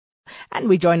And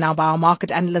we join now by our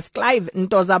market analyst, Clive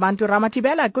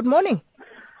Ramathibela. Good morning.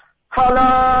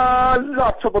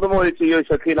 Hello, top of the morning to you,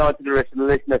 so clean out to the rest of the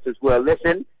listeners as well.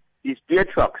 Listen, these beer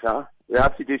trucks, we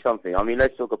have to do something. I mean,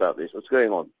 let's talk about this. What's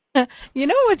going on? You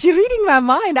know what? You're reading my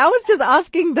mind. I was just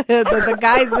asking the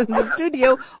guys in the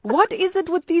studio, what is it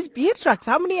with these beer trucks?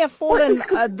 How many have fallen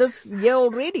this year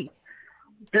already?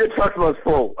 Beer trucks must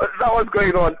fall. That's what's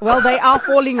going on. Well, they are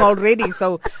falling already,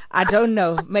 so I don't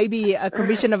know. Maybe a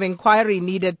commission of inquiry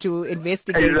needed to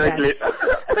investigate Exactly. that.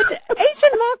 But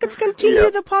Asian markets continue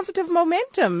the positive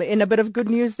momentum. In a bit of good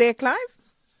news there, Clive?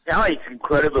 Yeah, it's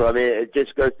incredible. I mean, it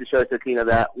just goes to show, Sakina,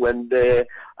 that when they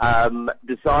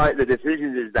decide, the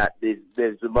decision is that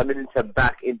there's the momentum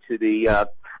back into the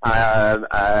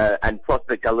and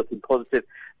prospects are looking positive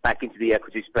back into the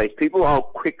equity space. People are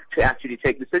quick to actually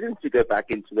take decisions to go back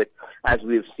into it, as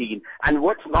we've seen. And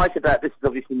what's nice about this is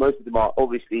obviously most of them are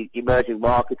obviously emerging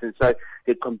markets, and so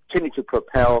they continue to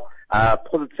propel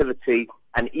positivity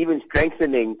and even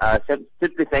strengthening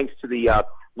simply thanks to the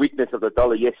weakness of the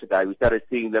dollar yesterday. We started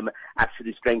seeing them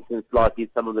actually strengthen slightly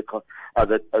some of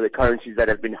the currencies that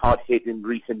have been hard hit in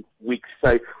recent weeks.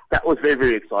 So that was very,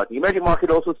 very exciting. Emerging market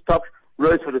also stocks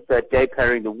rose for the third day,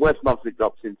 pairing the worst monthly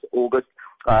drop since August.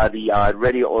 The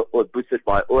ready oil boosted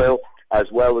by oil,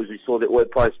 as well as we saw the oil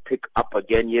price pick up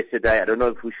again yesterday. I don't know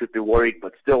if we should be worried,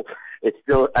 but still, it's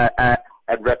still at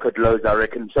record lows, I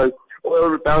reckon. So oil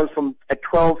rebounds from a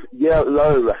 12-year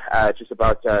low, just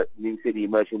about New City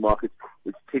emerging markets,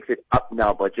 which takes it up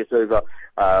now by just over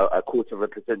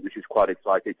 0.25%, which is quite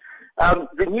exciting.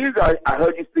 The news, I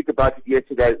heard you speak about it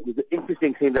yesterday, was an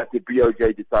interesting thing that the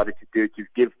BOJ decided to do to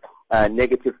give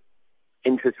negative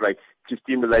interest rates to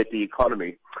stimulate the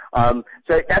economy. So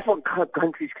that's what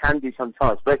countries can do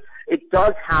sometimes. But it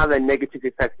does have a negative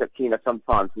effect, Sakina,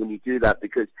 sometimes when you do that,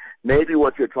 because maybe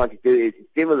what you're trying to do is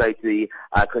stimulate the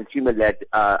consumer-led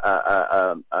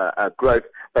growth.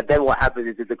 But then what happens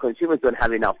is if the consumers don't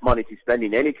have enough money to spend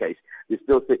in any case, they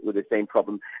still sit with the same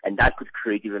problem, and that could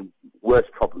create even worse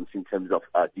problems in terms of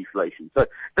deflation. So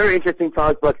very interesting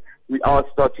times, but we are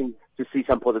starting to see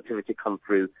some positivity come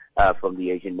through from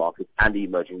the Asian market and the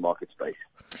emerging market space.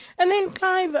 And then,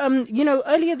 Clive,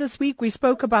 earlier this week we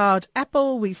spoke about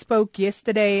Apple. We spoke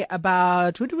yesterday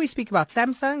about, who did we speak about?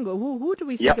 Samsung? Who did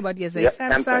we speak about yesterday?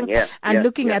 Samsung. And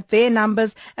looking at their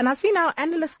numbers. And I see now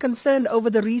analysts concerned over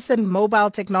the recent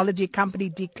mobile technology company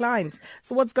declines.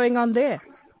 So what's going on there?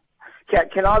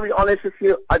 Can I be honest with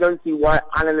you? I don't see why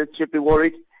analysts should be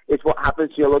worried. It's what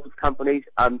happens to a lot of companies.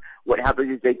 What happens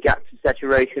is they get to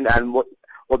saturation, and what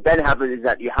then happens is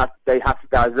that they have to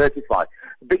diversify.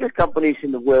 The biggest companies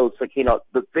in the world, Sakina,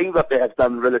 the thing that they have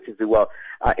done relatively well,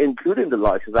 including the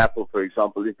likes of Apple, for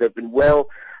example, is they've been well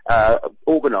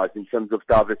organized in terms of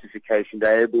diversification.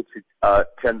 They're able to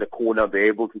turn the corner. They're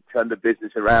able to turn the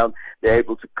business around. They're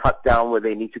able to cut down where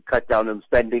they need to cut down on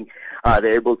spending.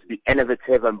 They're able to be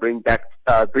innovative and bring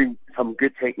some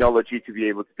good technology to be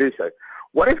able to do so.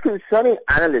 What is concerning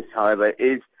analysts, however,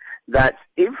 is that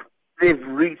if they've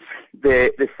reached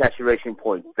the saturation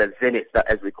point, the zenith,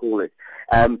 as we call it,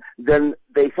 then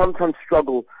they sometimes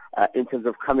struggle in terms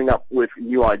of coming up with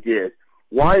new ideas.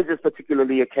 Why is this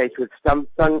particularly a case with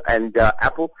Samsung and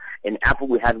Apple? In Apple,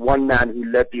 we had one man who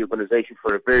led the organization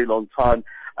for a very long time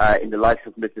in the likes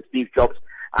of Mr. Steve Jobs.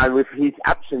 And with his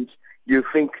absence, you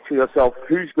think to yourself,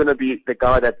 who's going to be the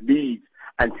guy that leads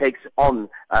and takes on?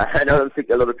 I don't think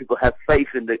a lot of people have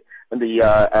faith in the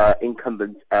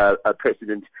incumbent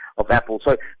president of Apple.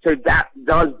 So that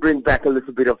does bring back a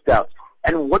little bit of doubt.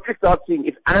 And what you start seeing,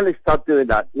 if analysts start doing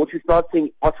that, what you start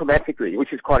seeing automatically,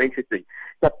 which is quite interesting,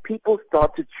 that people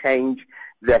start to change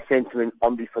their sentiment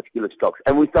on these particular stocks.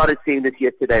 And we started seeing this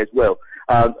yesterday as well.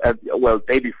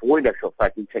 Day before, in actual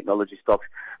fact, in technology stocks,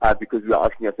 because we are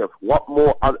asking ourselves,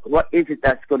 what is it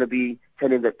that's going to be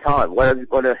turning the time? What is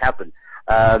going to happen?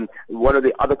 One of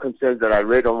the other concerns that I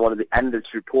read on one of the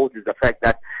analyst reports is the fact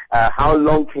that how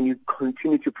long can you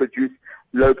continue to produce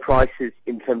low prices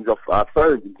in terms of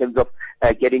phones, in terms of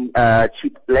getting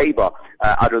cheap labor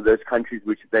out of those countries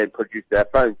which then produce their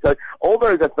phones. So all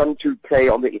those are something to play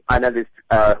on the analyst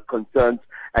concerns,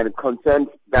 and concerns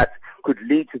that could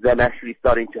lead to them actually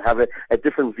starting to have a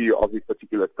different view of these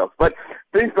particular stocks. But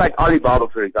things like Alibaba,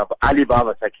 for example,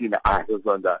 Alibaba, Sakina, those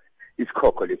ones are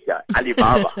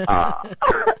Alibaba.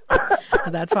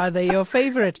 That's why they're your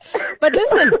favorite. But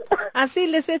listen, I see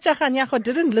Lesetja Kganyago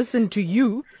didn't listen to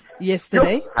you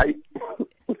yesterday.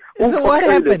 So what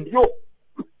happened?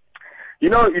 You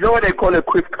know what they call a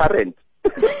quick current?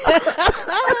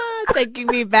 Taking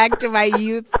me back to my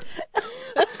youth.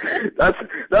 That's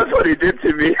what he did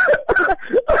to me.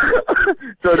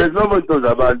 So there's no much those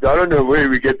amounts. I don't know where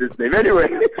we get this name. Anyway,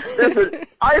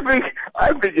 I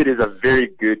think it is a very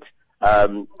good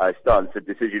stance, a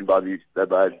decision by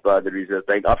the Reserve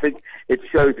Bank. I think it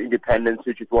shows independence,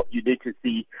 which is what you need to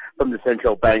see from the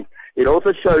central bank. It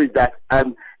also shows that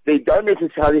they don't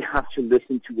necessarily have to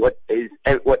listen to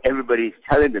what everybody is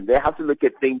telling them. They have to look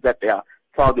at things that they are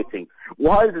targeting.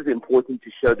 Why is it important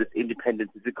to show this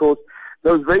independence? Is because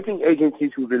those rating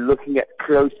agencies will be looking at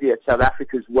closely at South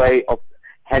Africa's way of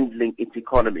handling its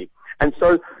economy. And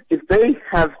so if they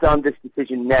have done this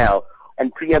decision now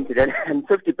and preempted it, and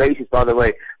 50 basis, by the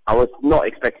way, I was not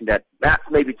expecting that. That's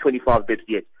maybe 25 bits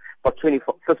yet, but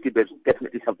 50 bits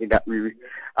definitely something that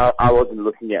I wasn't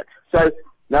looking at. So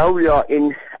now we are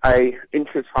in a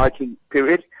interest hiking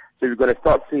period, so we're going to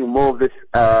start seeing more of this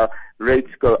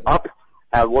rates go up.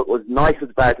 What was nice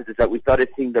about it is that we started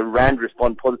seeing the Rand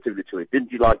respond positively to it.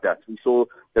 Didn't you like that? We saw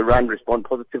the Rand respond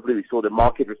positively. We saw the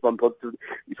market respond positively.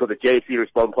 We saw the JSE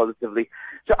respond positively.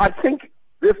 So I think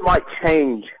this might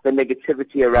change the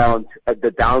negativity around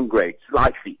the downgrade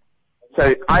slightly.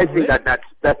 So I think that's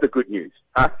the good news.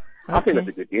 I think that's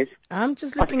the good news. I'm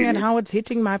just looking at how it's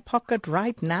hitting my pocket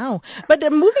right now. But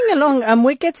moving along,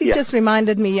 Weketsi just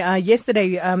reminded me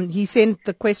yesterday. He sent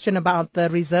the question about the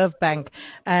Reserve Bank,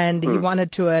 and he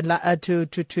wanted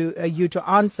you to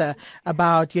answer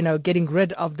about getting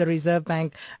rid of the Reserve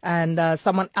Bank, and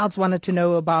someone else wanted to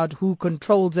know about who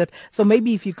controls it. So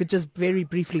maybe if you could just very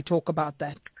briefly talk about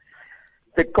that.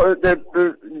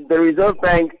 The Reserve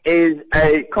Bank is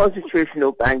a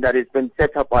constitutional bank that has been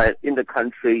set up in the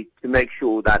country to make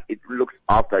sure that it looks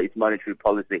after its monetary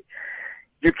policy.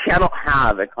 You cannot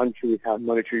have a country without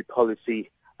monetary policy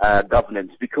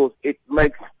governance because it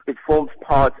forms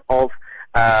part of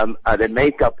the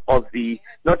makeup of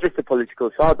not just the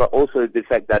political side, but also the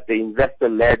fact that the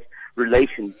investor-led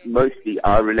relations mostly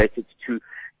are related to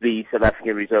the South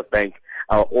African Reserve Bank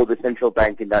or the central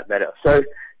bank in that matter. So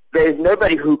there's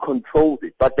nobody who controls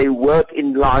it, but they work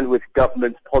in line with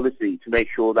government's policy to make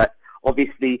sure that,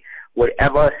 obviously,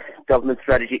 whatever government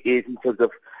strategy is in terms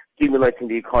of stimulating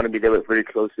the economy, they work very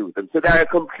closely with them. So they're a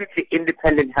completely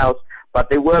independent house, but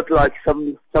they work like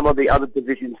some of the other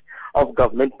divisions of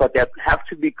government, but they have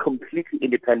to be completely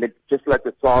independent, just like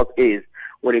the SARB is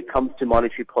when it comes to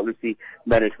monetary policy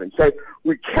management. So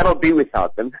we cannot be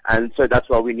without them, and so that's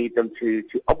why we need them to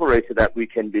operate so that we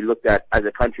can be looked at as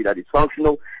a country that is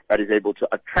functional, that is able to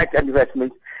attract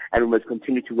investments, and we must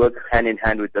continue to work hand in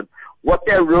hand with them. What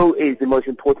their role is, the most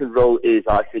important role is,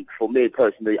 I think, for me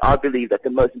personally, I believe that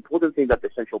the most important thing that the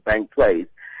central bank plays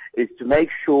is to make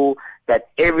sure that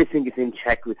everything is in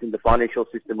check within the financial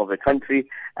system of the country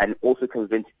and also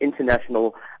convince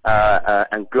international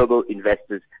and global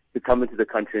investors to come into the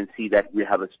country and see that we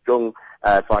have a strong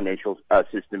financial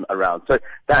system around. So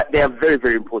that they are very,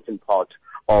 very important part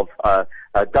of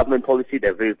government policy.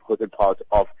 They're a very important part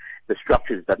of the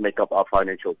structures that make up our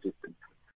financial system.